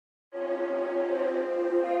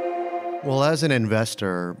Well, as an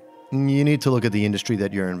investor, you need to look at the industry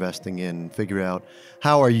that you're investing in, figure out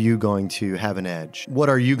how are you going to have an edge? What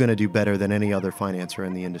are you going to do better than any other financer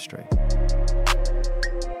in the industry?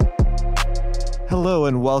 Hello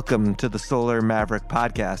and welcome to the Solar Maverick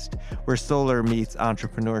podcast, where solar meets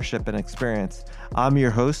entrepreneurship and experience. I'm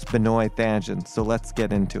your host, Benoit Thanjan, so let's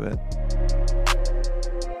get into it.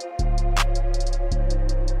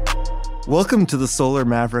 Welcome to the Solar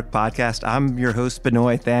Maverick podcast. I'm your host,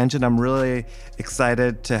 Benoit Thanjan. I'm really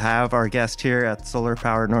excited to have our guest here at Solar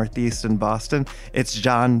Power Northeast in Boston. It's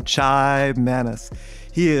John Chai Manis.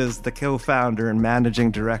 He is the co-founder and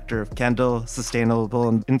managing director of Kendall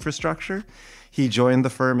Sustainable Infrastructure. He joined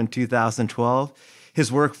the firm in 2012.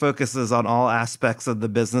 His work focuses on all aspects of the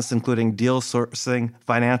business, including deal sourcing,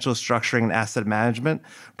 financial structuring, and asset management.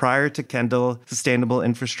 Prior to Kendall Sustainable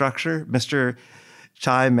Infrastructure, Mr.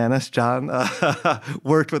 Chai Manis, John,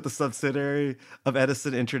 worked with the subsidiary of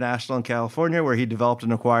Edison International in California, where he developed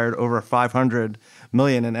and acquired over $500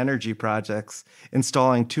 million in energy projects,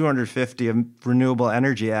 installing 250 renewable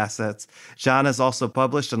energy assets. John has also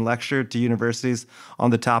published and lectured to universities on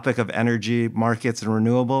the topic of energy markets and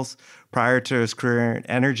renewables. Prior to his career in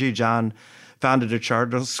energy, John founded a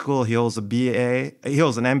charter school. He holds an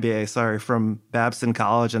MBA, from Babson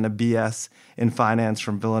College and a BS in finance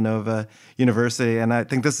from Villanova University. And I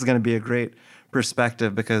think this is going to be a great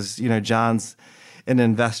perspective because, John's an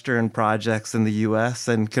investor in projects in the U.S.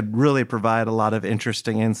 and could really provide a lot of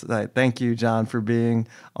interesting insight. Thank you, John, for being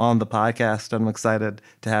on the podcast. I'm excited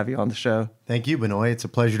to have you on the show. Thank you, Benoit. It's a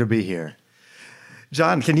pleasure to be here.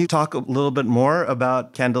 John, can you talk a little bit more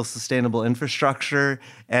about Kendall Sustainable Infrastructure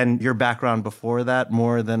and your background before that,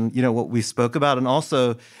 more than what we spoke about? And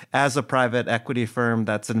also, as a private equity firm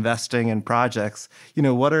that's investing in projects,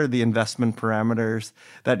 what are the investment parameters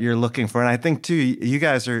that you're looking for? And I think, too, you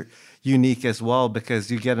guys are unique as well because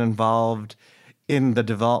you get involved in the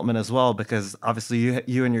development as well, because obviously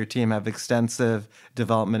you and your team have extensive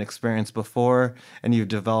development experience before, and you've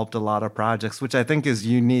developed a lot of projects, which I think is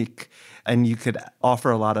unique, and you could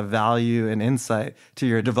offer a lot of value and insight to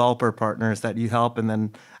your developer partners that you help. And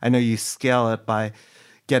then I know you scale it by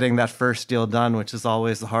getting that first deal done, which is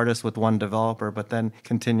always the hardest with one developer, but then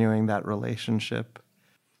continuing that relationship.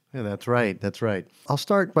 Yeah, that's right. That's right. I'll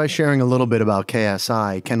start by sharing a little bit about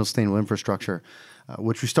KSI, Kendall Sustainable Infrastructure,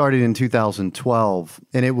 which we started in 2012.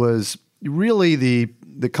 And it was really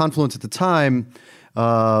the confluence at the time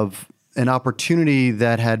of an opportunity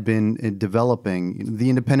that had been developing. The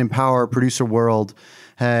independent power producer world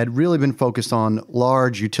had really been focused on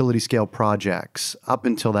large utility scale projects up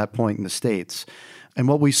until that point in the States. And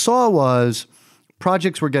what we saw was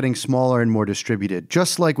projects were getting smaller and more distributed.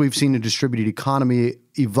 Just like we've seen a distributed economy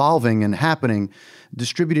evolving and happening,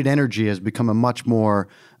 distributed energy has become a much more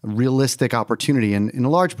realistic opportunity. And in a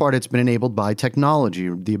large part, it's been enabled by technology,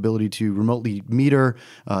 the ability to remotely meter,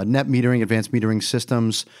 net metering, advanced metering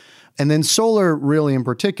systems. And then solar, really in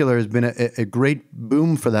particular, has been a great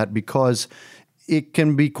boom for that because it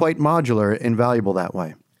can be quite modular and valuable that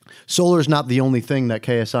way. Solar is not the only thing that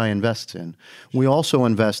KSI invests in. We also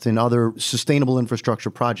invest in other sustainable infrastructure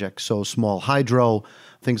projects, so small hydro,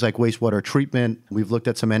 things like wastewater treatment. We've looked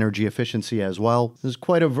at some energy efficiency as well. There's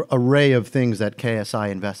quite an array of things that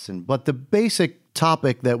KSI invests in. But the basic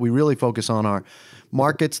topic that we really focus on are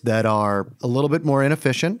markets that are a little bit more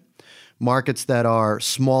inefficient, markets that are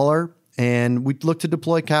smaller, and we look to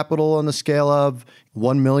deploy capital on the scale of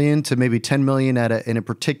 1 million to maybe 10 million in a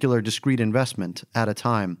particular discrete investment at a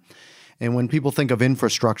time. And when people think of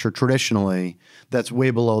infrastructure traditionally, that's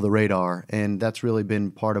way below the radar, and that's really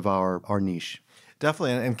been part of our niche.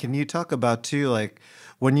 Definitely. And can you talk about, too, like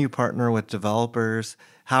when you partner with developers,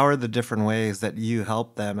 how are the different ways that you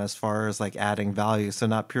help them as far as like adding value? So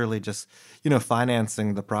not purely just,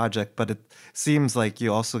 financing the project, but it seems like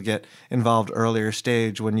you also get involved earlier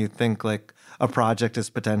stage when you think like a project is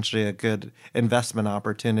potentially a good investment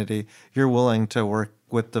opportunity. You're willing to work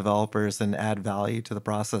with developers and add value to the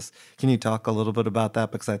process. Can you talk a little bit about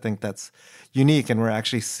that? Because I think that's unique, and we're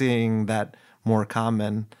actually seeing that more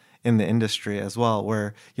common in the industry as well,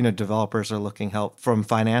 where developers are looking help from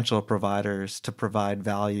financial providers to provide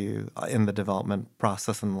value in the development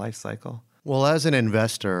process and life cycle. Well, as an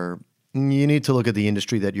investor, you need to look at the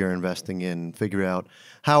industry that you're investing in, figure out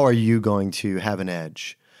how are you going to have an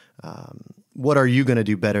edge? What are you going to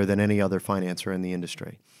do better than any other financer in the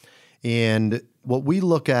industry? And what we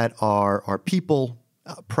look at are people,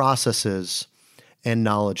 processes, and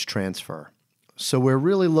knowledge transfer. So we're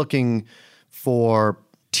really looking for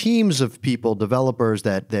teams of people, developers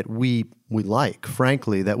that we like,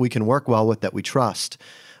 frankly, that we can work well with, that we trust.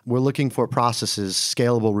 We're looking for processes,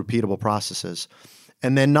 scalable, repeatable processes.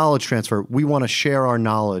 And then knowledge transfer. We want to share our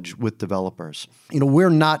knowledge with developers. We're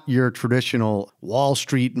not your traditional Wall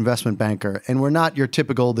Street investment banker, and we're not your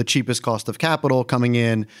typical the cheapest cost of capital coming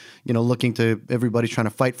in, looking to everybody's trying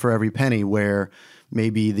to fight for every penny, where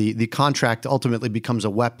maybe the contract ultimately becomes a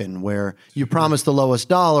weapon where you promise the lowest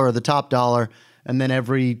dollar or the top dollar, and then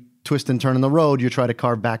every twist and turn in the road, you try to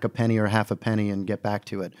carve back a penny or half a penny and get back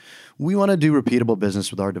to it. We want to do repeatable business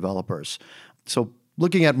with our developers. So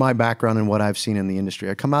looking at my background and what I've seen in the industry,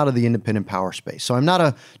 I come out of the independent power space. So I'm not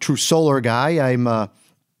a true solar guy. I'm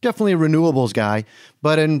definitely a renewables guy.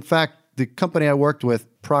 But in fact, the company I worked with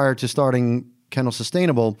prior to starting Kendall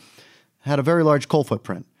Sustainable had a very large coal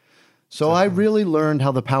footprint. So I really learned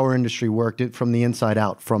how the power industry worked it from the inside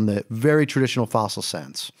out, from the very traditional fossil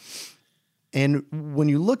sense. And when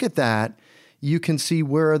you look at that, you can see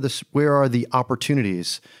where are the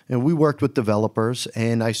opportunities. And we worked with developers,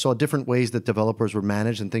 and I saw different ways that developers were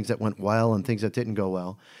managed and things that went well and things that didn't go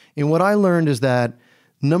well. And what I learned is that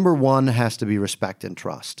number one has to be respect and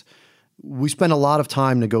trust. We spend a lot of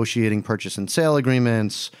time negotiating purchase and sale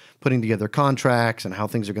agreements, putting together contracts and how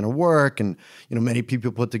things are going to work. And many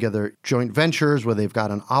people put together joint ventures where they've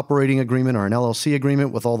got an operating agreement or an LLC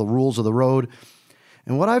agreement with all the rules of the road.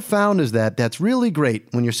 And what I've found is that that's really great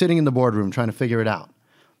when you're sitting in the boardroom trying to figure it out.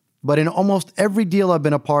 But in almost every deal I've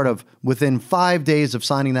been a part of, within 5 days of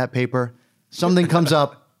signing that paper, something comes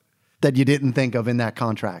up that you didn't think of in that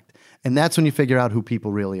contract. And that's when you figure out who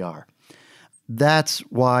people really are. That's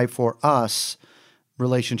why for us,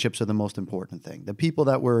 relationships are the most important thing. The people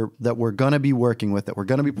that we're going to be working with, that we're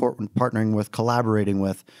going to be partnering with, collaborating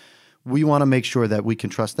with, we want to make sure that we can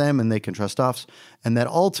trust them and they can trust us, and that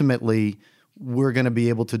ultimately we're going to be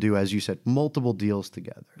able to do, as you said, multiple deals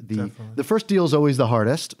together. The first deal is always the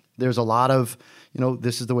hardest. There's a lot of,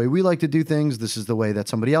 this is the way we like to do things. This is the way that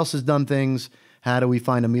somebody else has done things. How do we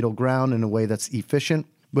find a middle ground in a way that's efficient?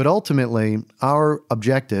 But ultimately, our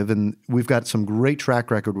objective, and we've got some great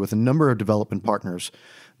track record with a number of development partners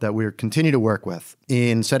that we're continue to work with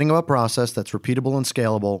in setting up a process that's repeatable and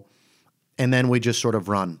scalable, and then we just sort of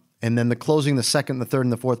run. And then the closing, the second, the third,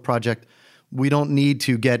 and the fourth project, we don't need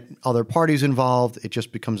to get other parties involved. It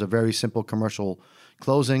just becomes a very simple commercial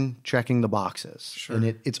closing, checking the boxes. Sure.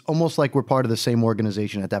 And it's almost like we're part of the same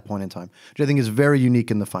organization at that point in time, which I think is very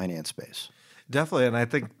unique in the finance space. Definitely. And I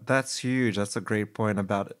think that's huge. That's a great point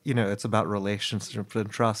about, it's about relationships and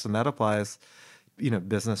trust. And that applies,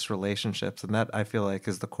 business relationships. And that I feel like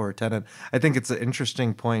is the core tenet. I think it's an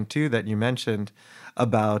interesting point too that you mentioned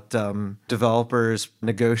about developers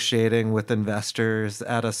negotiating with investors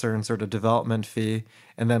at a certain sort of development fee.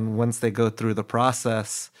 And then once they go through the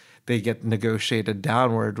process, they get negotiated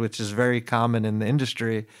downward, which is very common in the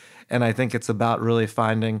industry. And I think it's about really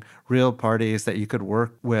finding real parties that you could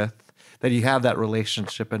work with, that you have that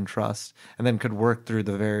relationship and trust, and then could work through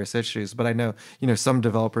the various issues. But I know, some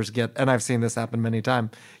developers get, and I've seen this happen many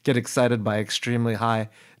times, get excited by extremely high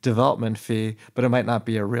development fee, but it might not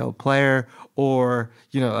be a real player, or,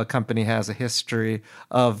 a company has a history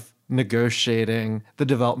of negotiating the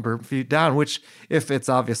developer fee down, which if it's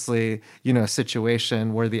obviously, a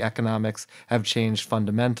situation where the economics have changed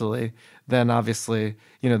fundamentally, then obviously,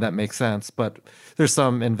 that makes sense. But there's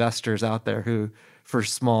some investors out there who, for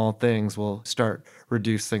small things, will start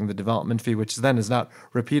reducing the development fee, which then is not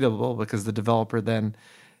repeatable because the developer then,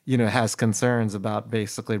 has concerns about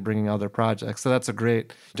basically bringing other projects. So that's a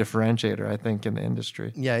great differentiator, I think, in the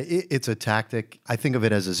industry. Yeah, it's a tactic. I think of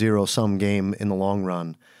it as a zero-sum game in the long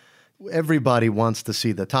run. Everybody wants to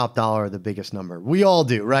see the top dollar or the biggest number. We all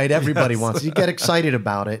do, right? Everybody wants. You get excited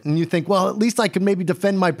about it, and you think, well, at least I can maybe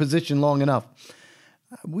defend my position long enough.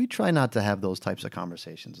 We try not to have those types of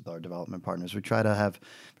conversations with our development partners. We try to have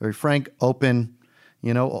very frank, open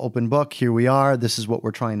book. Here we are. This is what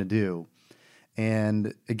we're trying to do.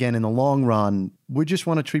 And again, in the long run, we just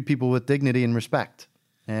want to treat people with dignity and respect.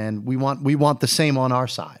 And we want the same on our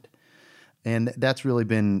side. And that's really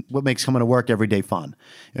been what makes coming to work every day fun.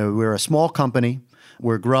 We're a small company.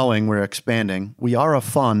 We're growing. We're expanding. We are a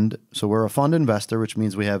fund. So we're a fund investor, which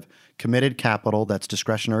means we have committed capital that's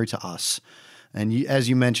discretionary to us. And as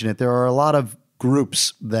you mentioned it, there are a lot of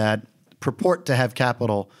groups that purport to have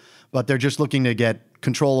capital, but they're just looking to get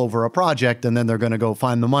control over a project, and then they're going to go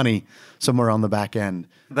find the money somewhere on the back end.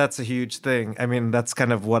 That's a huge thing. I mean, that's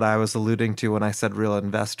kind of what I was alluding to when I said real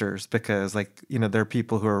investors, because there are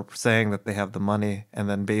people who are saying that they have the money, and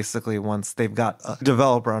then basically once they've got a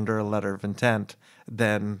developer under a letter of intent,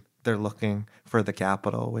 then they're looking for the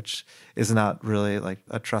capital, which is not really like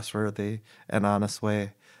a trustworthy and honest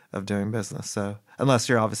way of doing business. So unless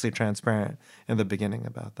you're obviously transparent in the beginning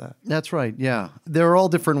about that. That's right. Yeah. There are all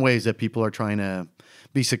different ways that people are trying to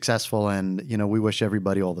be successful, and, we wish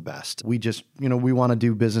everybody all the best. We just, we want to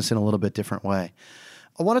do business in a little bit different way.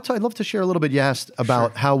 I'd love to share a little bit, you asked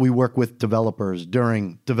about how we work with developers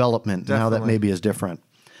during development and how that maybe is different.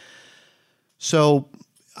 So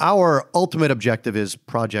our ultimate objective is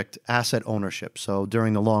project asset ownership. So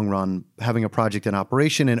during the long run, having a project in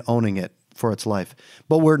operation and owning it for its life.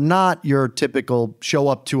 But we're not your typical show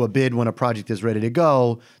up to a bid when a project is ready to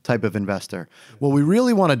go type of investor. What we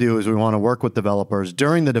really want to do is we want to work with developers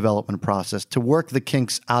during the development process to work the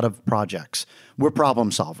kinks out of projects. We're problem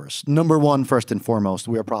solvers. Number one, first and foremost,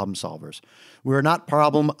 we are problem solvers. We're not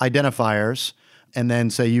problem identifiers and then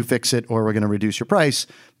say, you fix it or we're going to reduce your price.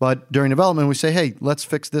 But during development, we say, hey, let's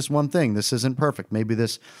fix this one thing. This isn't perfect. Maybe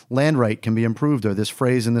this land right can be improved, or this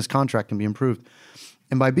phrase in this contract can be improved.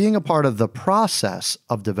 And by being a part of the process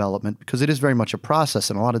of development, because it is very much a process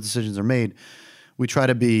and a lot of decisions are made, we try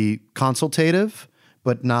to be consultative,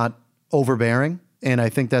 but not overbearing. And I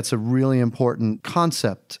think that's a really important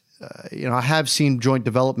concept. I have seen joint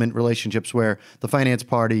development relationships where the finance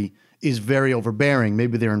party is very overbearing.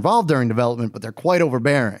 Maybe they're involved during development, but they're quite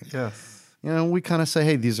overbearing. Yes. We kind of say,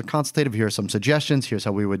 hey, these are consultative. Here are some suggestions. Here's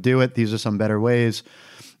how we would do it. These are some better ways.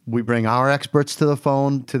 We bring our experts to the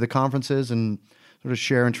phone, to the conferences, and sort of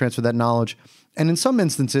share and transfer that knowledge. And in some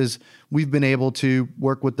instances, we've been able to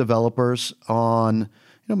work with developers on,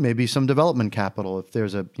 maybe some development capital if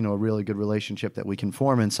there's a really good relationship that we can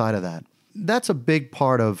form inside of that. That's a big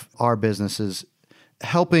part of our business, is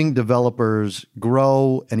helping developers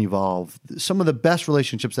grow and evolve. Some of the best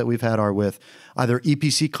relationships that we've had are with either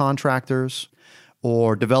EPC contractors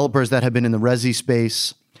or developers that have been in the resi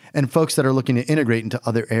space, and folks that are looking to integrate into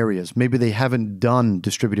other areas. Maybe they haven't done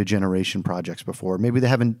distributed generation projects before. Maybe they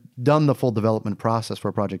haven't done the full development process for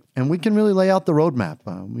a project. And we can really lay out the roadmap.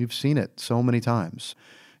 We've seen it so many times.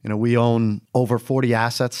 We own over 40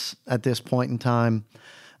 assets at this point in time.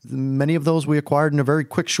 Many of those we acquired in a very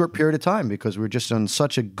quick, short period of time because we were just on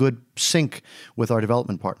such a good sync with our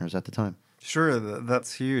development partners at the time. Sure,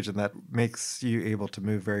 that's huge, and that makes you able to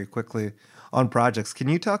move very quickly on projects. Can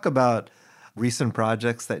you talk about recent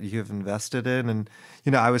projects that you have invested in? And,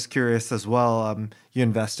 I was curious as well, you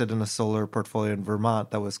invested in a solar portfolio in Vermont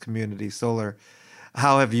that was community solar.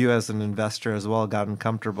 How have you as an investor as well gotten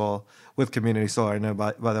comfortable with community solar? I know,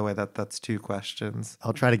 by the way, that's two questions.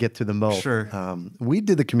 I'll try to get to them both. Sure. We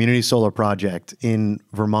did the community solar project in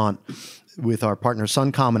Vermont with our partner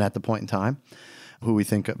SunCommon at the point in time, who we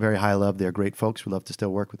think very highly of. They're great folks. We love to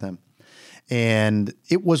still work with them. And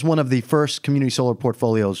it was one of the first community solar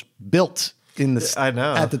portfolios built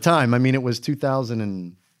at the time. I mean, it was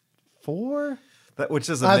 2004? Which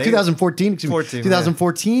is amazing. 2014,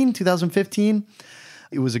 2015.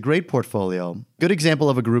 It was a great portfolio. Good example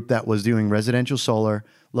of a group that was doing residential solar,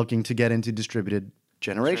 looking to get into distributed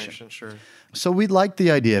generation. Sure. So we liked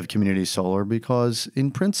the idea of community solar because,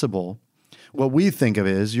 in principle, what we think of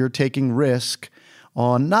is you're taking risk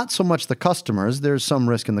on not so much the customers. There's some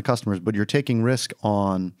risk in the customers, but you're taking risk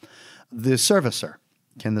on the servicer.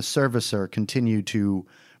 Can the servicer continue to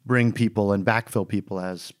bring people and backfill people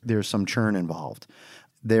as there's some churn involved?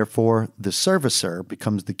 Therefore, the servicer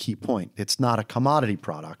becomes the key point. It's not a commodity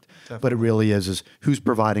product, but it really is who's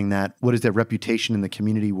providing that? What is their reputation in the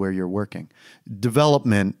community where you're working?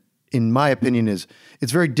 Development, in my opinion, it's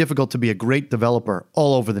very difficult to be a great developer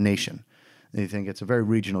all over the nation. I think it's a very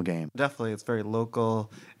regional game. Definitely. It's very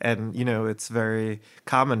local, and, it's very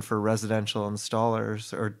common for residential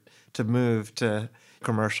installers or to move to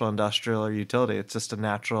commercial, industrial, or utility. It's just a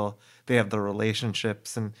natural, they have the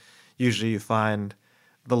relationships, and usually you find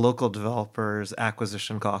the local developers'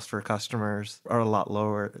 acquisition costs for customers are a lot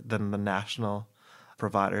lower than the national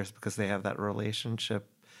providers because they have that relationship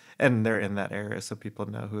and they're in that area, so people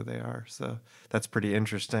know who they are. So that's pretty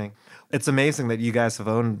interesting. It's amazing that you guys have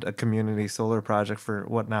owned a community solar project for,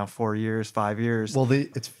 4 years, 5 years? Well,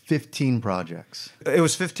 it's 15 projects. It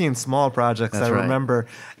was 15 small projects, That's I right. remember.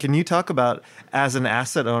 Can you talk about, as an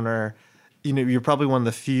asset owner, you're probably one of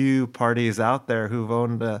the few parties out there who've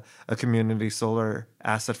owned a community solar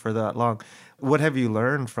asset for that long. What have you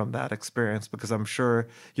learned from that experience? Because I'm sure,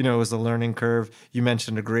 it was a learning curve. You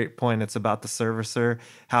mentioned a great point. It's about the servicer,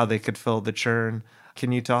 how they could fill the churn.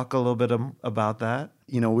 Can you talk a little bit about that?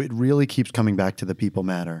 It really keeps coming back to the people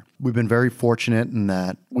matter. We've been very fortunate in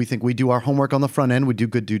that we think we do our homework on the front end. We do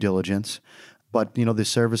good due diligence. But, the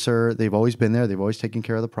servicer, they've always been there. They've always taken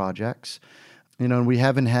care of the projects. And we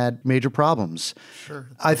haven't had major problems. Sure.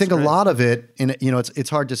 I think great. A lot of it, it's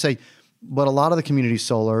hard to say, but a lot of the community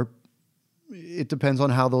solar, it depends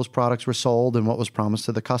on how those products were sold and what was promised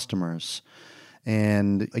to the customers.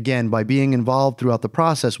 And again, by being involved throughout the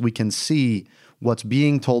process, we can see what's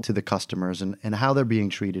being told to the customers and how they're being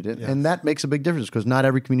treated. And that makes a big difference because not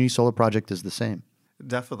every community solar project is the same.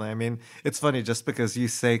 Definitely. I mean, it's funny just because you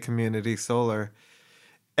say community solar,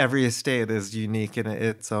 every estate is unique in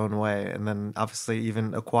its own way. And then obviously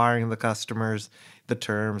even acquiring the customers, the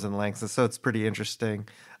terms and lengths. And so it's pretty interesting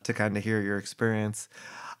to kind of hear your experience.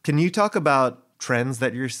 Can you talk about trends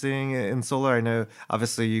that you're seeing in solar? I know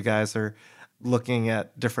obviously you guys are looking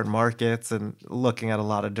at different markets and looking at a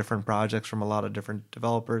lot of different projects from a lot of different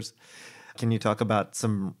developers. Can you talk about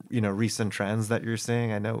some, recent trends that you're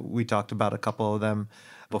seeing? I know we talked about a couple of them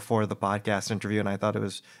before the podcast interview, and I thought it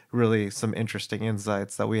was really some interesting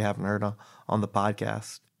insights that we haven't heard on the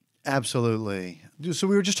podcast. Absolutely. So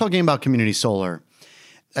we were just talking about community solar.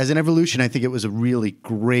 As an evolution, I think it was a really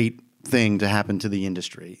great thing to happen to the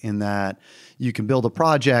industry in that you can build a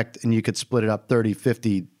project and you could split it up 30,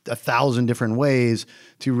 50, 1,000 different ways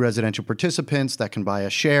to residential participants that can buy a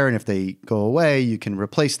share. And if they go away, you can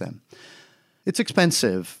replace them. It's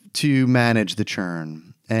expensive to manage the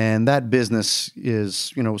churn. And that business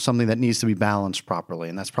is, something that needs to be balanced properly.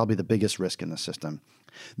 And that's probably the biggest risk in the system.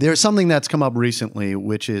 There's something that's come up recently,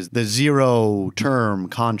 which is the zero-term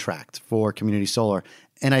contract for community solar.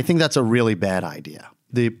 And I think that's a really bad idea.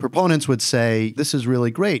 The proponents would say, this is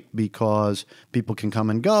really great because people can come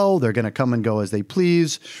and go. They're going to come and go as they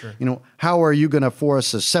please. Sure. How are you going to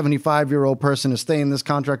force a 75-year-old person to stay in this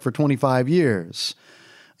contract for 25 years?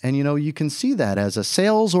 And, you can see that as a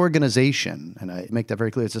sales organization, and I make that very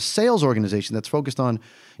clear. It's a sales organization that's focused on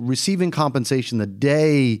receiving compensation the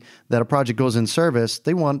day that a project goes in service.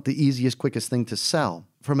 They want the easiest, quickest thing to sell.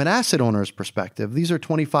 From an asset owner's perspective, these are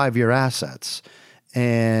 25-year assets.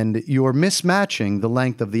 And you're mismatching the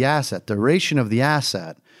length of the asset, duration of the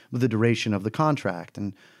asset, with the duration of the contract.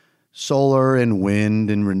 And solar and wind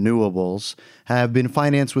and renewables have been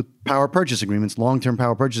financed with power purchase agreements, long-term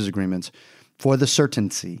power purchase agreements, for the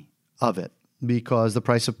certainty of it. Because the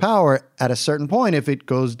price of power, at a certain point, if it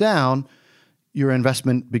goes down, your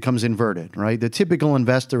investment becomes inverted, right? The typical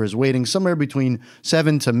investor is waiting somewhere between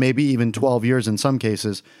 7 to maybe even 12 years in some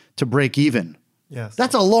cases to break even. Yes.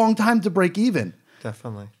 That's a long time to break even.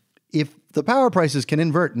 Definitely. If the power prices can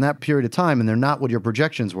invert in that period of time and they're not what your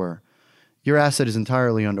projections were, your asset is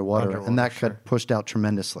entirely underwater and that got pushed out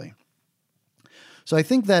tremendously. So I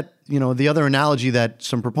think that, the other analogy that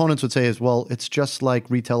some proponents would say is, well, it's just like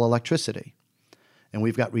retail electricity. And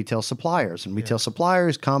we've got retail suppliers, and retail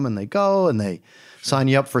suppliers come and they go and they sign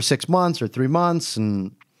you up for 6 months or 3 months.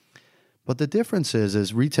 But the difference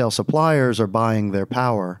is retail suppliers are buying their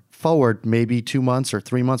power forward maybe 2 months or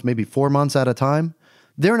 3 months, maybe 4 months at a time.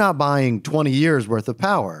 They're not buying 20 years worth of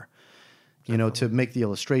power, to make the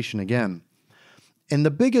illustration again. And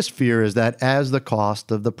the biggest fear is that as the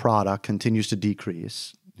cost of the product continues to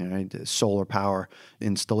decrease, solar power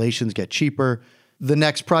installations get cheaper, the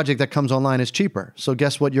next project that comes online is cheaper. So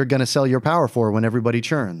guess what you're going to sell your power for when everybody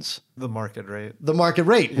churns? The market rate. The market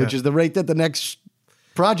rate, which is the rate that the next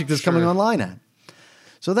project is coming online at.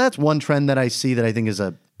 So that's one trend that I see that I think is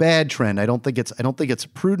a bad trend. I don't think it's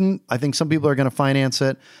prudent. I think some people are going to finance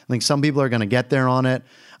it. I think some people are going to get there on it.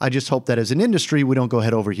 I just hope that as an industry, we don't go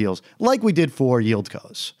head over heels like we did for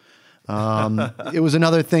yieldcos. It was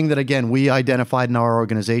another thing that, again, we identified in our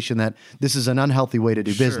organization that this is an unhealthy way to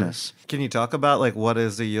do business. Can you talk about what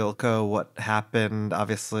is a yieldco? What happened?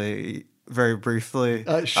 Obviously, very briefly.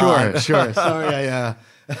 Sure. Sorry,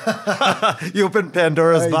 you opened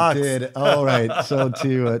Pandora's box. I did. All right. So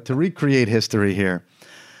to recreate history here,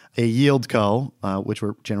 a yieldco, which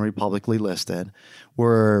were generally publicly listed,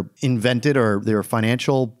 were invented, or they were a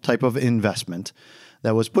financial type of investment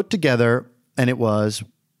that was put together, and it was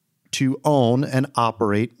to own and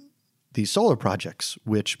operate these solar projects,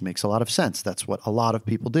 which makes a lot of sense. That's what a lot of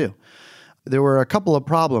people do. There were a couple of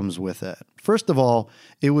problems with it. First of all,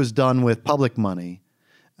 it was done with public money,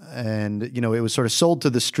 and it was sort of sold to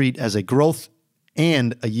the street as a growth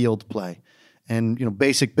and a yield play. And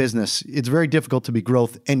basic business, it's very difficult to be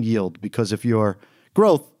growth and yield, because if you're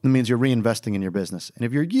growth, that means you're reinvesting in your business. And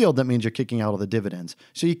if you're yield, that means you're kicking out all the dividends.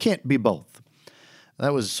 So you can't be both.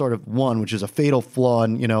 That was sort of one, which is a fatal flaw.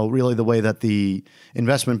 And, really the way that the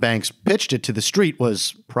investment banks pitched it to the street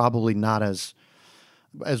was probably not as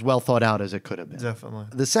well thought out as it could have been. Definitely.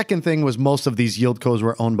 The second thing was most of these yieldcos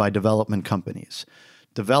were owned by development companies.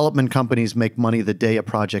 Development companies make money the day a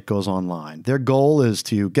project goes online. Their goal is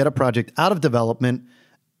to get a project out of development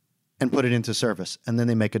and put it into service, and then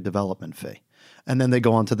they make a development fee. And then they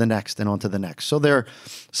go on to the next and on to the next. So their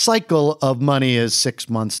cycle of money is 6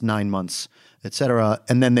 months, 9 months. et cetera,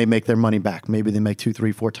 and then they make their money back. Maybe they make 2,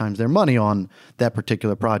 3, 4 times their money on that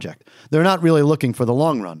particular project. They're not really looking for the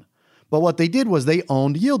long run. But what they did was they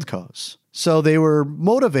owned yieldcos. So they were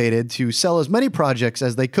motivated to sell as many projects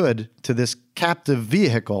as they could to this captive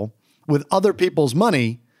vehicle with other people's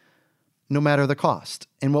money, no matter the cost.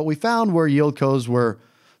 And what we found were yieldcos were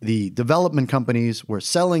the development companies were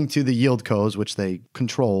selling to the yieldcos, which they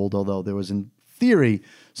controlled, although there was in theory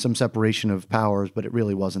some separation of powers, but it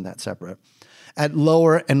really wasn't that separate, at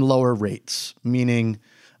lower and lower rates, meaning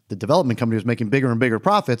the development company was making bigger and bigger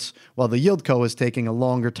profits while the yieldco was taking a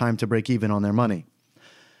longer time to break even on their money.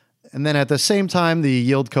 And then at the same time, the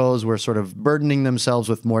yieldcos were sort of burdening themselves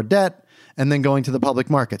with more debt and then going to the public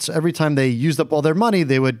markets. So every time they used up all their money,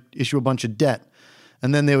 they would issue a bunch of debt,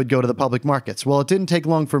 and then they would go to the public markets. Well, it didn't take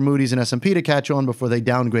long for Moody's and S&P to catch on before they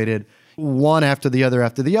downgraded one after the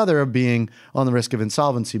other of being on the risk of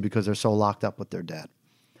insolvency because they're so locked up with their debt.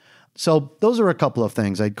 So those are a couple of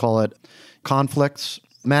things. I'd call it conflicts,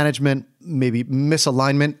 management, maybe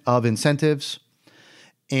misalignment of incentives,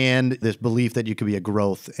 and this belief that you could be a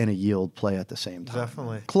growth and a yield play at the same time.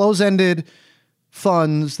 Definitely. Close-ended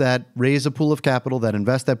funds that raise a pool of capital, that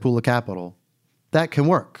invest that pool of capital, that can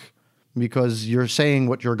work because you're saying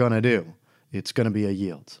what you're going to do. It's going to be a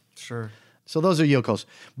yield. Sure. So those are yieldcos.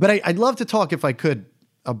 But I'd love to talk, if I could,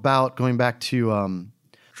 about going back to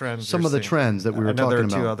Trends some you're of the seeing. trends that we were talking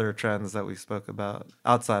about. Two other trends that we spoke about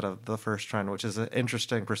outside of the first trend, which is an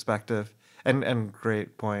interesting perspective and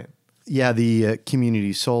great point. Yeah, the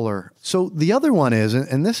community solar. So the other one is,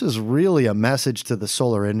 and this is really a message to the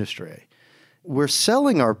solar industry, we're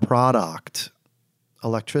selling our product,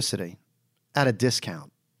 electricity, at a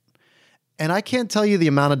discount. And I can't tell you the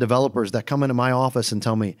amount of developers that come into my office and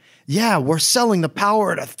tell me, yeah, we're selling the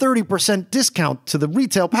power at a 30% discount to the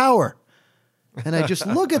retail power. And I just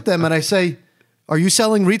look at them and I say, are you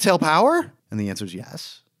selling retail power? And the answer is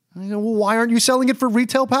yes. And I go, well, why aren't you selling it for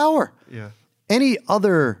retail power? Yeah. Any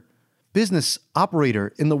other business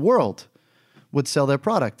operator in the world would sell their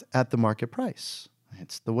product at the market price.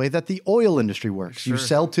 It's the way that the oil industry works. Sure. You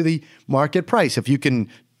sell to the market price. If you can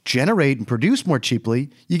generate and produce more cheaply,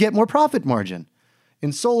 you get more profit margin.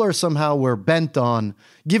 In solar, somehow we're bent on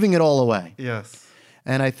giving it all away. Yes.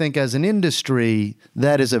 And I think as an industry,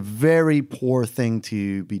 that is a very poor thing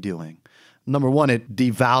to be doing. Number one, it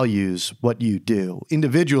devalues what you do.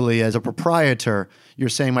 Individually, as a proprietor, you're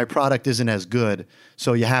saying my product isn't as good,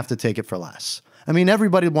 so you have to take it for less. I mean,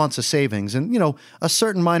 everybody wants a savings, and a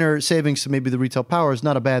certain minor savings to maybe the retail power is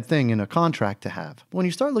not a bad thing in a contract to have. When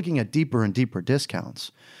you start looking at deeper and deeper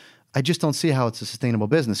discounts, I just don't see how it's a sustainable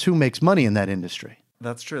business. Who makes money in that industry?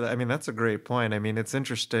 That's true. I mean, that's a great point. I mean, it's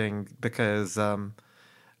interesting because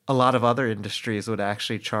a lot of other industries would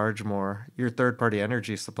actually charge more. Your third-party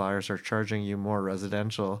energy suppliers are charging you more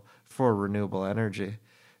residential for renewable energy.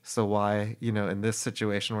 So why, in this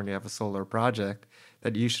situation when you have a solar project,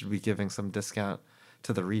 that you should be giving some discount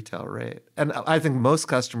to the retail rate. And I think most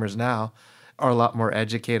customers now are a lot more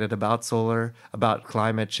educated about solar, about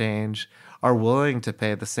climate change, are willing to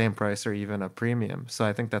pay the same price or even a premium. So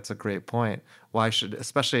I think that's a great point. Why should,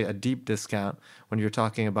 especially a deep discount, when you're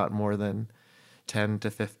talking about more than 10 to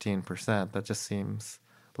 15%, that just seems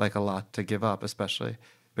like a lot to give up, especially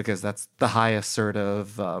because that's the highest sort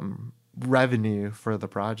of revenue for the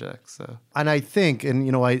project. So, and I think,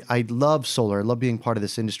 I love solar. I love being part of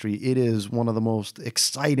this industry. It is one of the most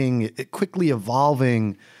exciting, quickly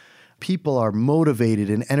evolving. People are motivated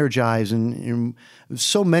and energized, and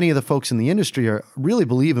so many of the folks in the industry really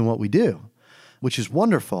believe in what we do, which is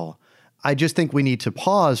wonderful. I just think we need to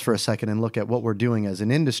pause for a second and look at what we're doing as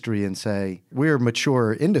an industry and say, we're a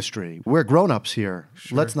mature industry. We're grown-ups here.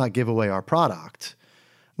 Sure. Let's not give away our product.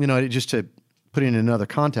 Just to put it in another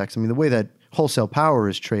context, I mean, the way that wholesale power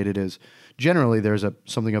is traded is generally there's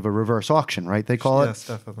something of a reverse auction, right? They call it. Yes,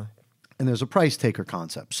 definitely. And there's a price taker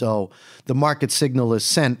concept. So the market signal is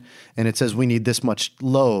sent and it says we need this much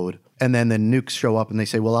load. And then the nukes show up and they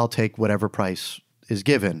say, well, I'll take whatever price is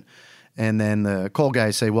given. And then the coal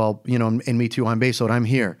guys say, well, and me too, I'm baseload, I'm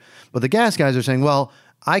here. But the gas guys are saying, well,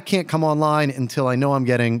 I can't come online until I know I'm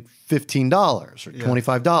getting $15 or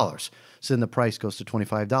 $25. So then the price goes to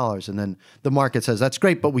 $25. And then the market says, that's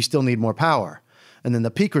great, but we still need more power. And then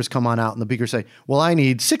the peakers come on out and the peakers say, well, I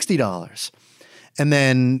need $60. And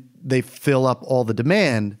then they fill up all the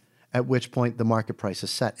demand, at which point the market price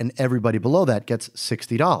is set. And everybody below that gets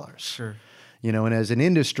 $60. Sure. And as an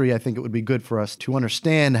industry, I think it would be good for us to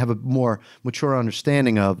understand, have a more mature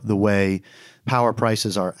understanding of the way power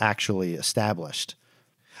prices are actually established.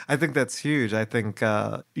 I think that's huge. I think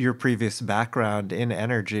your previous background in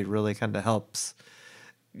energy really kind of helps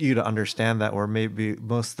you to understand that, or maybe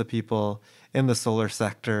most of the people in the solar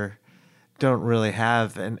sector don't really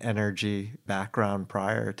have an energy background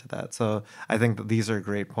prior to that. So I think that these are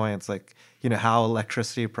great points, like, how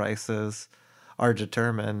electricity prices are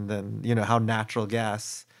determined, and, how natural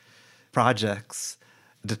gas projects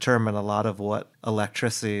determine a lot of what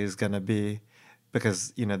electricity is going to be,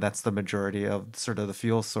 because, that's the majority of sort of the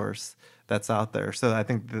fuel source that's out there. So I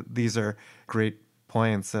think that these are great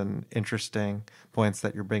points and interesting points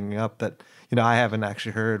that you're bringing up that, I haven't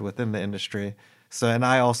actually heard within the industry. So, and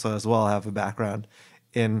I also as well have a background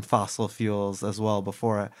in fossil fuels as well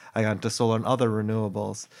before I got into solar and other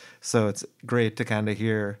renewables. So it's great to kind of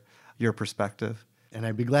hear your perspective. And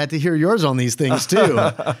I'd be glad to hear yours on these things too.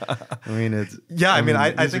 I think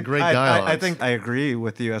it's a great dialogue. I think I agree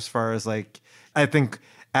with you as far as I think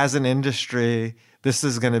as an industry, this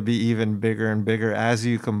is going to be even bigger and bigger as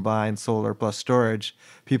you combine solar plus storage.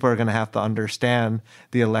 People are going to have to understand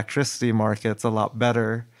the electricity markets a lot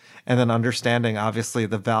better, and then understanding obviously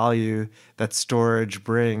the value that storage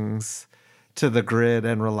brings to the grid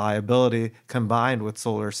and reliability combined with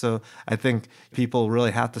solar. So I think people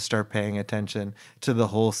really have to start paying attention to the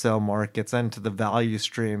wholesale markets and to the value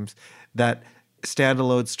streams that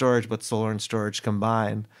standalone storage but solar and storage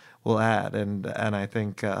combined will add. And I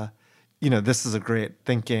think this is a great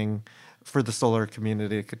thinking for the solar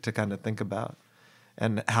community to kind of think about.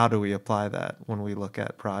 And how do we apply that when we look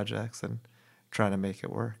at projects and trying to make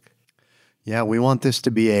it work? Yeah, we want this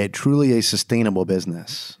to be truly a sustainable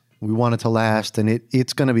business. We want it to last, and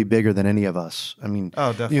it's going to be bigger than any of us. I mean,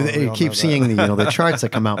 definitely. You keep seeing the charts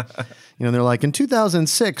that come out. They're like, in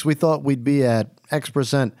 2006, we thought we'd be at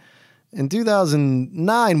X%. In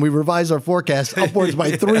 2009, we revised our forecast upwards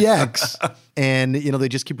by 3X. And, they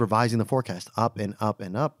just keep revising the forecast up and up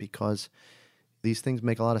and up because these things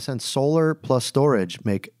make a lot of sense. Solar plus storage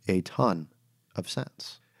make a ton of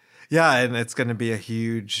sense. Yeah, and it's going to be a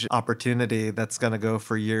huge opportunity that's going to go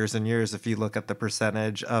for years and years. If you look at the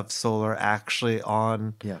percentage of solar actually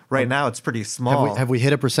on, right now it's pretty small. Have we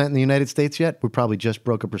hit 1% in the United States yet? We probably just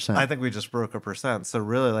broke 1%. I think we just broke 1%. So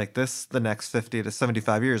really the next 50 to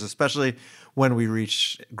 75 years, especially when we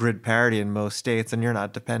reach grid parity in most states and you're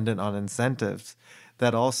not dependent on incentives,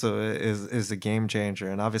 that also is a game changer.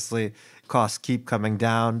 And obviously costs keep coming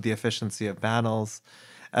down, the efficiency of panels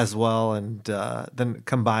as well, and then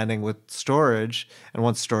combining with storage. And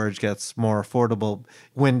once storage gets more affordable,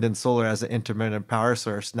 wind and solar as an intermittent power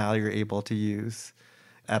source, now you're able to use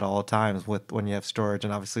at all times when you have storage.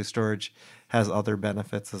 And obviously storage has other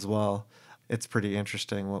benefits as well. It's pretty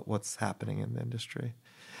interesting what's happening in the industry.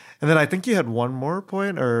 And then I think you had one more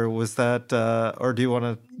point, or was that, or do you want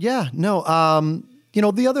to? Yeah, no.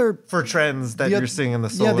 The other... For trends that you're seeing in the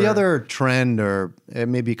solar. Yeah, the other trend, or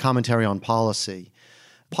maybe commentary on policy.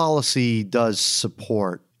 Policy does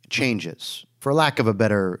support changes. For lack of a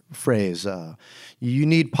better phrase, you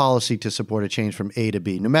need policy to support a change from A to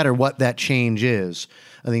B. No matter what that change is,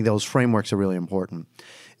 I think those frameworks are really important.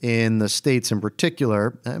 In the States in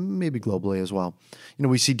particular, and maybe globally as well,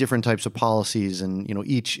 we see different types of policies. And,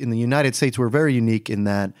 each in the United States, we're very unique in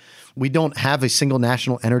that we don't have a single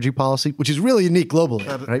national energy policy, which is really unique globally,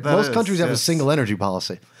 right? Most countries have a single energy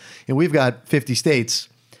policy. And we've got 50 states.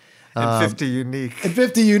 And 50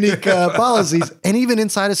 unique. Policies. And even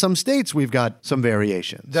inside of some states, we've got some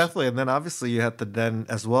variations. Definitely. And then obviously you have to then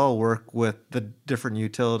as well work with the different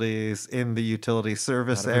utilities in the utility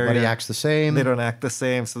service area. Everybody acts the same. They don't act the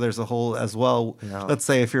same. So there's a whole as well. No. Let's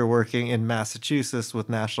say if you're working in Massachusetts with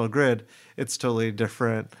National Grid, it's totally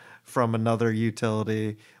different from another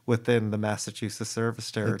utility within the Massachusetts service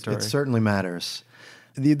territory. It certainly matters.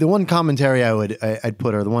 The one commentary I'd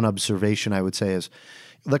put, or the one observation I would say is,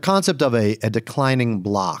 the concept of a declining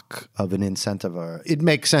block of an incentive, it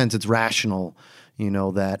makes sense. It's rational,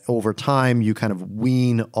 that over time you kind of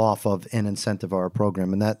wean off of an incentive or a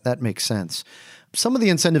program, and that makes sense. Some of the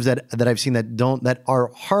incentives that I've seen that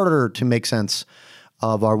are harder to make sense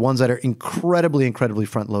of are ones that are incredibly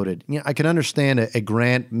front loaded. I can understand a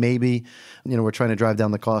grant, maybe, we're trying to drive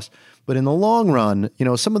down the cost, but in the long run,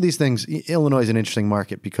 some of these things, Illinois is an interesting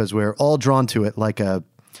market because we're all drawn to it like a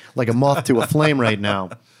moth to a flame right now.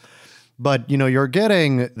 But, they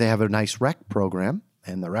have a nice REC program,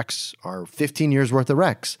 and the RECs are 15 years worth of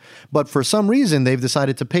RECs. But for some reason, they've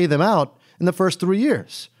decided to pay them out in the first 3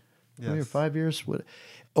 years. Yes. 3 or 5 years,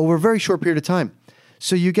 over a very short period of time.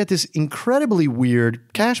 So you get this incredibly weird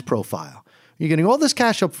cash profile. You're getting all this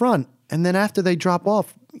cash up front, and then after they drop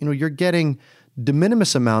off, you're getting de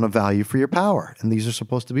minimis amount of value for your power. And these are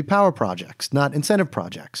supposed to be power projects, not incentive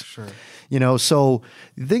projects. Sure. So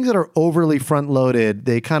things that are overly front loaded,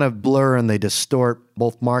 they kind of blur and they distort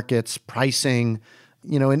both markets, pricing,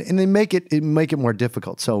 And they make it more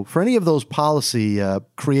difficult. So for any of those policy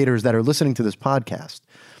creators that are listening to this podcast,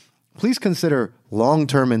 please consider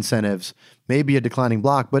long-term incentives, maybe a declining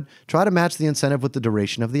block, but try to match the incentive with the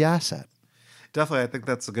duration of the asset. Definitely, I think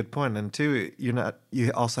that's a good point. And two,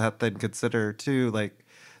 you also have to consider too, like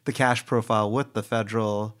the cash profile with the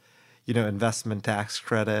federal, investment tax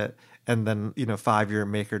credit, and then 5-year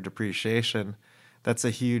maker depreciation. That's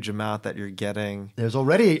a huge amount that you're getting. There's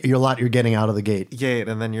already a lot you're getting out of the gate.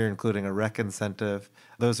 And then you're including a rec incentive.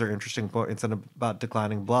 Those are interesting points. And about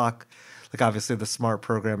declining block, like obviously the SMART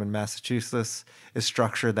program in Massachusetts is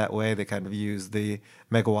structured that way. They kind of use the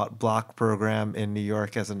megawatt block program in New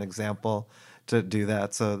York as an example to do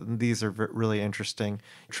that. So these are really interesting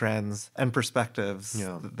trends and perspectives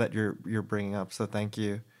that you're bringing up. So thank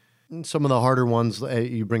you. Some of the harder ones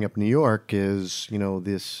you bring up New York is,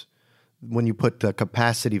 this when you put the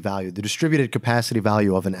capacity value, the distributed capacity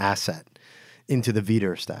value of an asset into the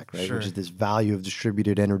VDER stack, right? Sure. Which is this value of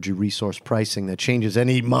distributed energy resource pricing that changes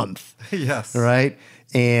any month. Yes. Right?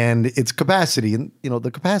 And its capacity. And,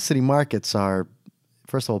 the capacity markets are,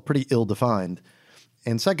 first of all, pretty ill-defined.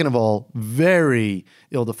 And second of all, very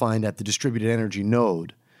ill-defined at the distributed energy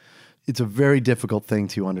node. It's a very difficult thing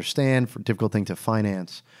to understand, difficult thing to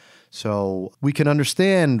finance. So we can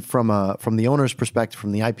understand from the owner's perspective,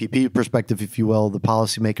 from the IPP perspective, if you will, the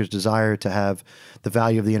policymaker's desire to have the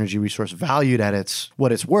value of the energy resource valued at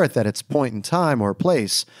what it's worth at its point in time or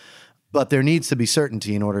place. But there needs to be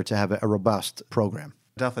certainty in order to have a robust program.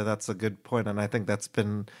 Definitely, that's a good point. And I think that's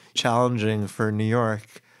been challenging for New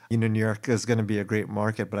York. New York is going to be a great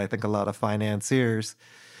market, but I think a lot of financiers,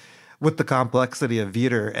 with the complexity of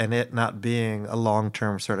VDER and it not being a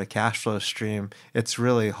long-term sort of cash flow stream, it's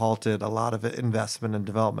really halted a lot of investment and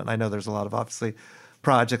development. I know there's a lot of obviously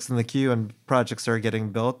projects in the queue and projects are getting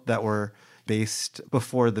built that were based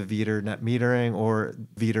before the VDER net metering or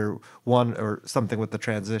VDER 1 or something with the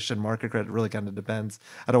transition market credit. It really kind of depends.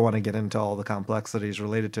 I don't want to get into all the complexities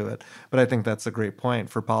related to it, but I think that's a great point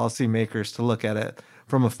for policymakers to look at it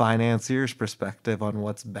from a financier's perspective on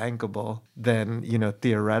what's bankable. Then,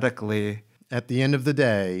 theoretically, at the end of the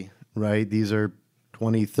day, right, these are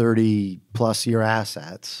 20, 30 plus year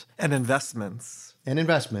assets. And investments,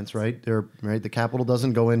 right? The capital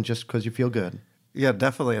doesn't go in just because you feel good. Yeah,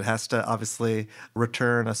 definitely. It has to obviously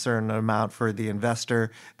return a certain amount for the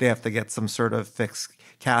investor. They have to get some sort of fixed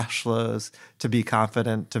cash flows to be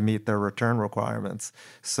confident to meet their return requirements.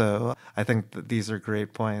 So I think that these are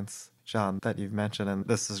great points, John, that you've mentioned, and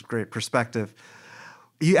this is great perspective.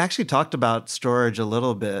 You actually talked about storage a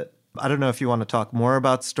little bit. I don't know if you want to talk more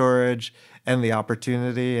about storage and the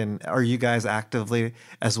opportunity, and are you guys actively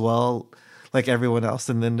as well, like everyone else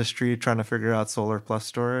in the industry, trying to figure out solar plus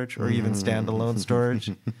storage or even standalone storage?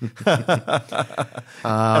 And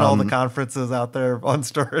all the conferences out there on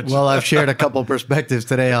storage. Well, I've shared a couple perspectives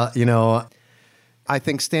today. I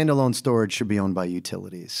think standalone storage should be owned by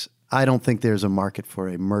utilities. I don't think there's a market for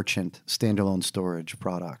a merchant standalone storage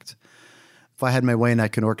product. If I had my way and I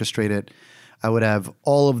could orchestrate it, I would have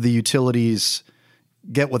all of the utilities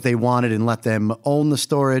get what they wanted and let them own the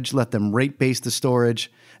storage, let them rate base the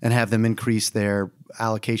storage, and have them increase their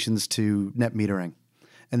allocations to net metering.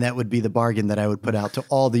 And that would be the bargain that I would put out to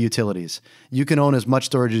all the utilities. You can own as much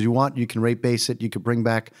storage as you want. You can rate base it. You can bring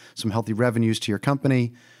back some healthy revenues to your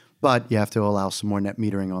company, but you have to allow some more net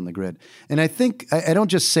metering on the grid. And I think I don't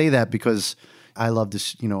just say that because I love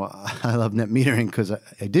this, I love net metering because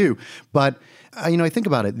I do. But, I think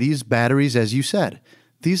about it. These batteries, as you said,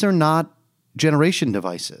 these are not generation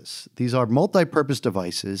devices. These are multi-purpose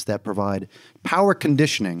devices that provide power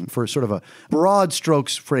conditioning, for sort of a broad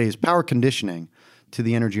strokes phrase, power conditioning to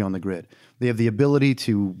the energy on the grid. They have the ability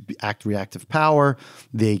to act reactive power.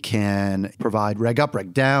 They can provide reg up,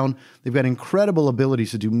 reg down. They've got incredible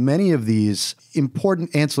abilities to do many of these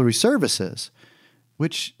important ancillary services,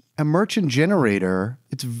 which a merchant generator,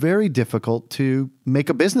 it's very difficult to make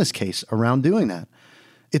a business case around doing that.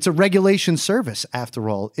 It's a regulation service, after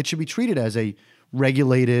all. It should be treated as a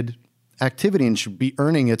regulated activity and should be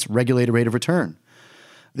earning its regulated rate of return.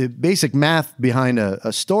 The basic math behind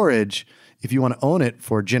a storage, if you want to own it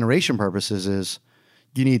for generation purposes, is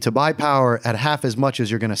you need to buy power at half as much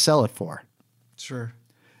as you're going to sell it for. Sure.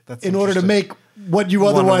 That's in order to make what you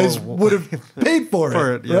otherwise would have paid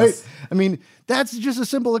for it, yes. Right? I mean, that's just a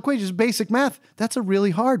simple equation, just basic math. That's a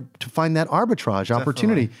really hard to find that arbitrage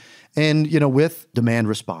opportunity. And, with demand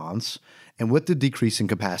response and with the decreasing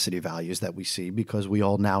capacity values that we see, because we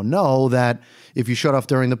all now know that if you shut off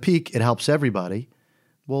during the peak, it helps everybody.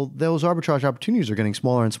 Well, those arbitrage opportunities are getting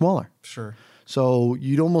smaller and smaller. Sure. So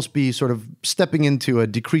you'd almost be sort of stepping into a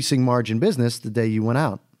decreasing margin business the day you went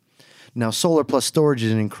out. Now, solar plus storage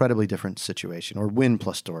is an incredibly different situation, or wind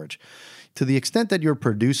plus storage. To the extent that you're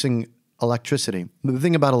producing electricity, the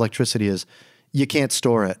thing about electricity is you can't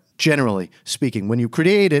store it. Generally speaking, when you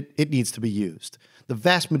create it, it needs to be used. The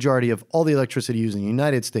vast majority of all the electricity used in the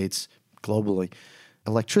United States, globally,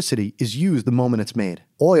 electricity is used the moment it's made.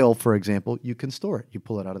 Oil, for example, you can store it. You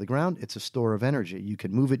pull it out of the ground, it's a store of energy. You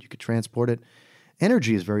can move it, you can transport it.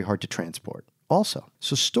 Energy is very hard to transport also.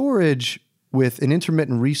 So storage with an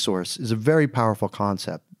intermittent resource is a very powerful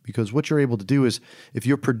concept, because what you're able to do is, if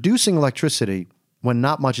you're producing electricity when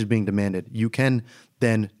not much is being demanded, you can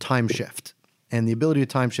then time shift. And the ability to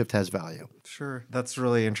time shift has value. Sure. That's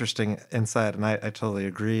really interesting insight, and I totally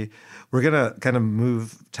agree. We're going to kind of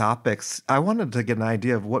move topics. I wanted to get an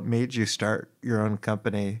idea of what made you start your own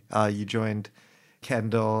company. You joined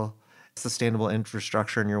Kendall Sustainable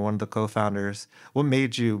Infrastructure, and you're one of the co-founders. What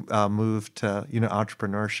made you move to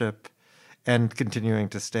entrepreneurship and continuing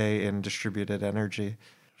to stay in distributed energy?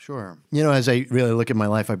 Sure. As I really look at my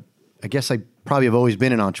life, I guess I probably have always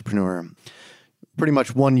been an entrepreneur. Pretty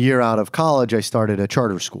much 1 year out of college, I started a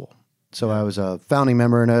charter school. So I was a founding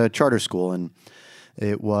member in a charter school, and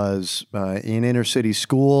it was an inner city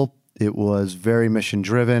school. It was very mission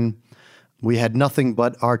driven. We had nothing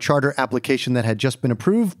but our charter application that had just been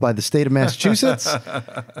approved by the state of Massachusetts,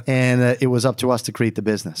 and it was up to us to create the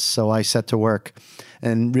business. So I set to work,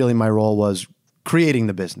 and really my role was creating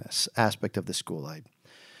the business aspect of the school. I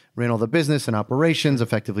ran all the business and operations,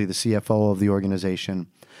 effectively the CFO of the organization.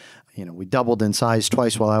 We doubled in size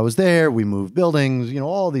twice while I was there. We moved buildings,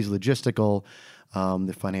 all these logistical,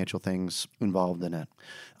 the financial things involved in it.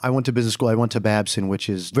 I went to business school. I went to Babson, which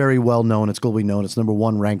is very well known. It's globally known. It's number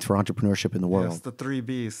one ranked for entrepreneurship in the world. Yes, the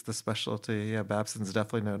 3Bs, the specialty. Yeah, Babson's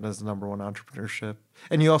definitely known as the number one entrepreneurship.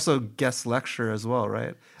 And you also guest lecture as well,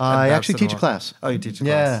 right? I actually teach a class. Oh, you teach a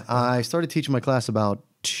class? Yeah, I started teaching my class about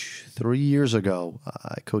 3 years ago.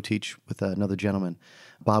 I co-teach with another gentleman,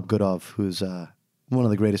 Bob Goodov, who's one of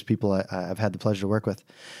the greatest people I've had the pleasure to work with.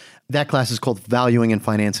 That class is called Valuing and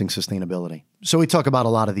Financing Sustainability. So we talk about a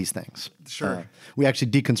lot of these things. Sure. We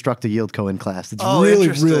actually deconstruct a yield co in class. It's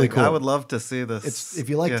really cool. I would love to see this. If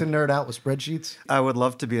you like to nerd out with spreadsheets. I would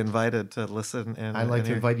love to be invited to listen. I'd like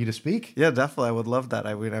to invite you to speak. Yeah, definitely. I would love that.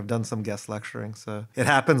 I've done some guest lecturing. So it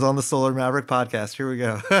happens on the Solar Maverick podcast. Here we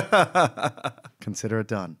go. Consider it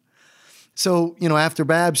done. So, after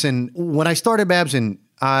Babson, when I started Babson,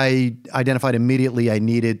 I identified immediately I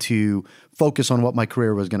needed to focus on what my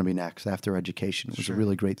career was going to be next after education. It was a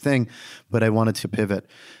really great thing, but I wanted to pivot.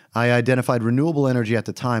 I identified renewable energy at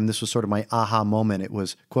the time. This was sort of my aha moment. It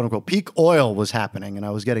was, quote unquote, peak oil was happening, and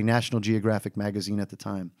I was getting National Geographic magazine at the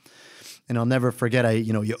time. And I'll never forget,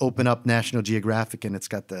 you open up National Geographic and it's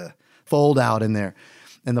got the fold out in there.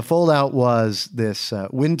 And the fold out was this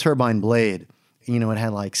wind turbine blade. It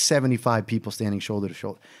had like 75 people standing shoulder to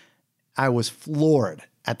shoulder. I was floored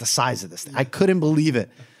at the size of this thing. I couldn't believe it.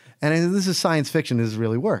 And I said, this is science fiction. This is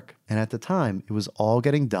really work. And at the time, it was all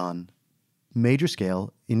getting done major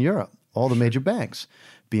scale in Europe. All the major banks,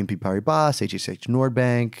 BNP Paribas, HSH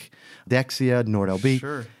Nordbank, Dexia, NordLB.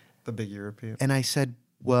 Sure, the big European. And I said,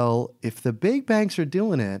 well, if the big banks are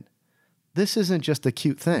doing it, this isn't just a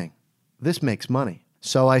cute thing. This makes money.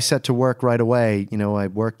 So I set to work right away. I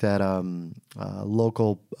worked at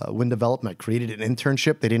local wind development. I created an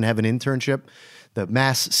internship. They didn't have an internship. The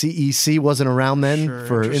Mass CEC wasn't around then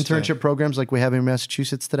for internship programs like we have in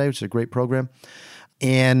Massachusetts today, which is a great program.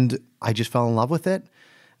 And I just fell in love with it.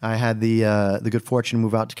 I had the good fortune to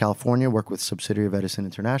move out to California, work with a subsidiary of Edison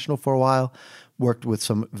International for a while, worked with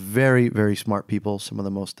some very, very smart people, some of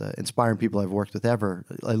the most inspiring people I've worked with ever.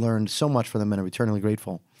 I learned so much from them and I'm eternally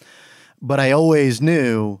grateful. But I always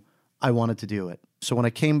knew I wanted to do it. So when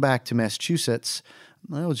I came back to Massachusetts,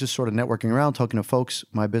 I was just sort of networking around, talking to folks.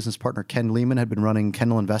 My business partner, Ken Lehman, had been running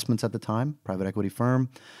Kendall Investments at the time, private equity firm,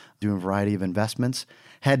 doing a variety of investments,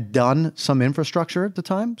 had done some infrastructure at the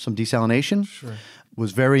time, some desalination,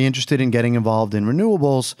 was very interested in getting involved in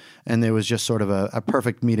renewables, and there was just sort of a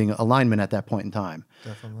perfect meeting alignment at that point in time.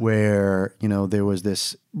 Definitely. Where, there was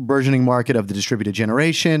this burgeoning market of the distributed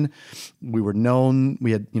generation. We were known,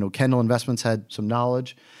 we had, Kendall Investments had some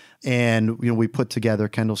knowledge. And, we put together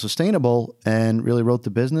Kendall Sustainable and really wrote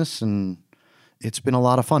the business, and it's been a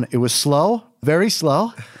lot of fun. It was slow, very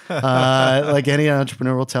slow, like any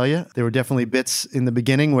entrepreneur will tell you. There were definitely bits in the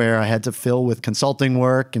beginning where I had to fill with consulting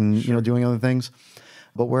work and, doing other things.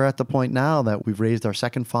 But we're at the point now that we've raised our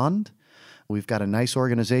second fund. We've got a nice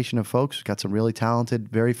organization of folks. We've got some really talented,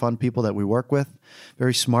 very fun people that we work with,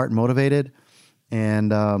 very smart and motivated.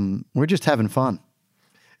 And we're just having fun.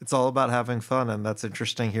 it's all about having fun, and that's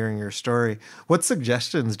interesting hearing your story. What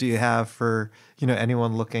suggestions do you have for,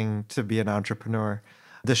 anyone looking to be an entrepreneur?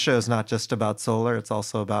 This show is not just about solar, it's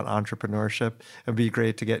also about entrepreneurship. It'd be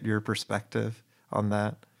great to get your perspective on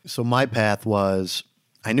that. So my path was,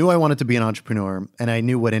 I knew I wanted to be an entrepreneur and I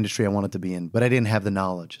knew what industry I wanted to be in, but I didn't have the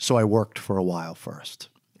knowledge. So I worked for a while first.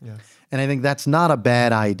 Yes. And I think that's not a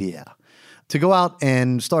bad idea. To go out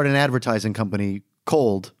and start an advertising company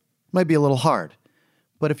cold might be a little hard.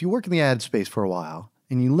 But if you work in the ad space for a while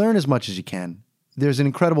and you learn as much as you can, there's an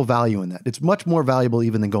incredible value in that. It's much more valuable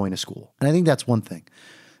even than going to school. And I think that's one thing.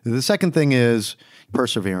 The second thing is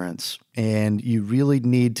perseverance. And you really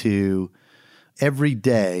need to, every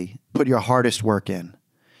day, put your hardest work in.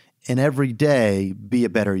 And every day, be a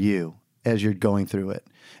better you as you're going through it.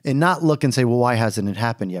 And not look and say, well, why hasn't it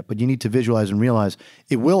happened yet? But you need to visualize and realize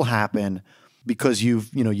it will happen because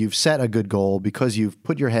you've set a good goal, because you've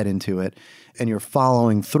put your head into it, and you're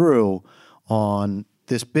following through on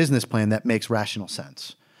this business plan that makes rational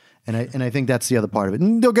sense. And I think that's the other part of it.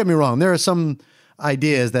 And don't get me wrong, there are some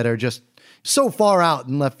ideas that are just so far out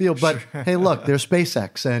in left field, but hey, look, there's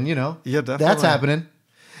SpaceX and, Yeah, definitely. That's happening.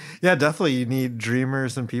 Yeah, definitely. You need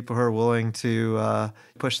dreamers and people who are willing to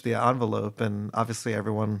push the envelope. And obviously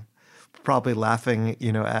everyone probably laughing,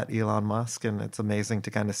 at Elon Musk. And it's amazing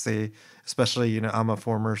to kind of see, especially, I'm a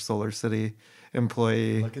former SolarCity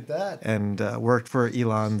employee. Look at that. And worked for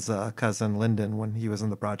Elon's cousin, Lyndon, when he was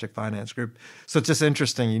in the project finance group. So it's just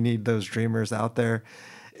interesting. You need those dreamers out there.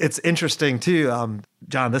 It's interesting too.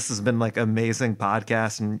 John, this has been like amazing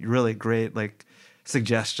podcast and really great,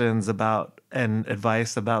 suggestions about and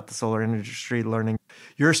advice about the solar industry, learning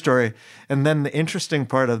your story. And then the interesting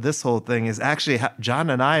part of this whole thing is actually John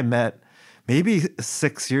and I met maybe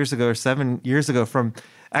 6 years ago or 7 years ago from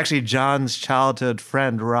actually John's childhood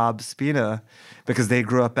friend, Rob Spina, because they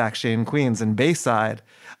grew up actually in Queens and Bayside.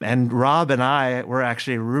 And Rob and I were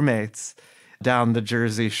actually roommates down the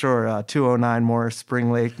Jersey Shore, 209 Morris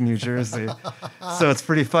Spring Lake, New Jersey. So it's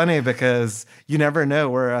pretty funny because you never know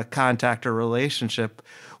where a contact or relationship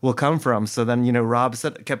will come from. So then, Rob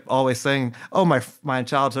kept always saying, oh, my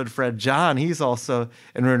childhood friend, John, he's also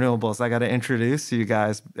in renewables. I got to introduce you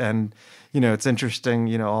guys. And, it's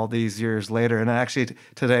interesting, all these years later. And actually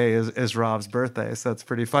today is Rob's birthday. So it's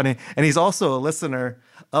pretty funny. And he's also a listener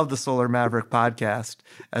of the Solar Maverick podcast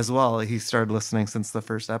as well. He started listening since the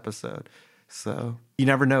first episode. So you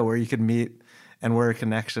never know where you could meet and where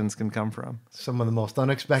connections can come from. Some of the most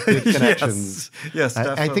unexpected connections. Yes,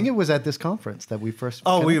 definitely. I think it was at this conference that we first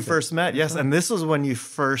we first met, yes. And this was when you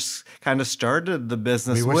first kind of started the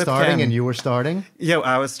business. We were with starting Ken. And you were starting? Yeah,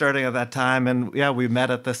 I was starting at that time. And we met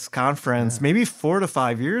at this conference maybe 4 to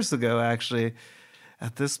 5 years ago, actually,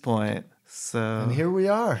 at this point. So and here we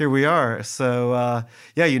are. Here we are. So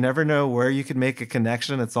you never know where you can make a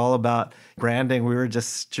connection. It's all about branding. We were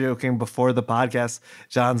just joking before the podcast.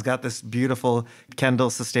 John's got this beautiful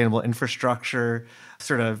Kendall Sustainable Infrastructure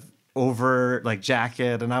sort of over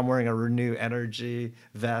jacket, and I'm wearing a Renew Energy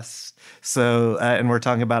vest. So and we're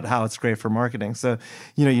talking about how it's great for marketing. So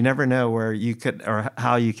you never know where you could or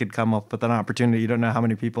how you could come up with an opportunity. You don't know how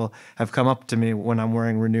many people have come up to me when I'm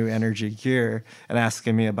wearing Renew Energy gear and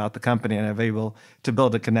asking me about the company, and I'm able to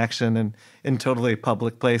build a connection in totally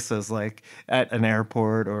public places like at an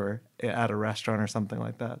airport or at a restaurant or something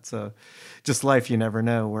like that. So just life, you never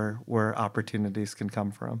know where opportunities can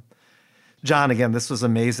come from. John, again, this was an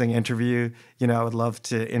amazing interview. I would love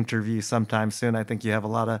to interview sometime soon. I think you have a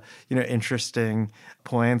lot of, interesting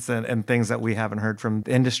points and things that we haven't heard from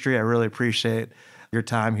the industry. I really appreciate your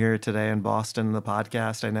time here today in Boston, the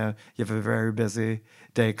podcast. I know you have a very busy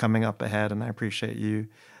day coming up ahead, and I appreciate you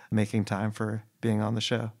making time for being on the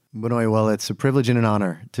show. Benoit, well, it's a privilege and an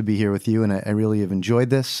honor to be here with you, and I really have enjoyed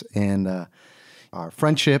this and our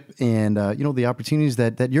friendship and the opportunities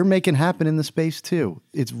that you're making happen in the space too.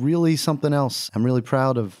 It's really something else. I'm really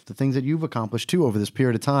proud of the things that you've accomplished too over this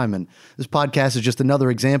period of time, and this podcast is just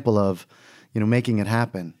another example of making it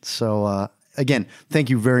happen. So again, thank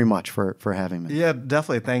you very much for having me. Yeah,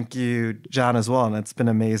 definitely. Thank you, John, as well. And it's been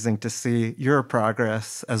amazing to see your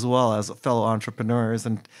progress as well as fellow entrepreneurs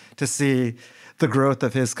and to see the growth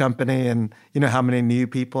of his company and, how many new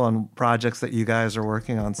people and projects that you guys are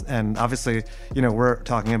working on. And obviously, we're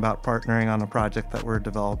talking about partnering on a project that we're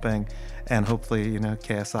developing, and hopefully,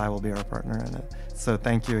 KSI will be our partner in it. So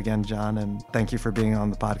thank you again, John, and thank you for being on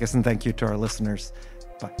the podcast, and thank you to our listeners.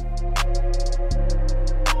 Bye.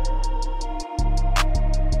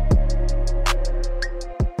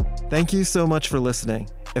 Thank you so much for listening.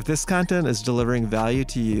 If this content is delivering value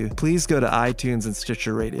to you, please go to iTunes and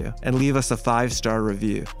Stitcher Radio and leave us a 5-star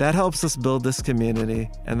review. That helps us build this community,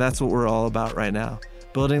 and that's what we're all about right now.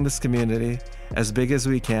 building this community as big as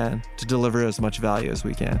we can to deliver as much value as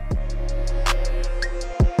we can.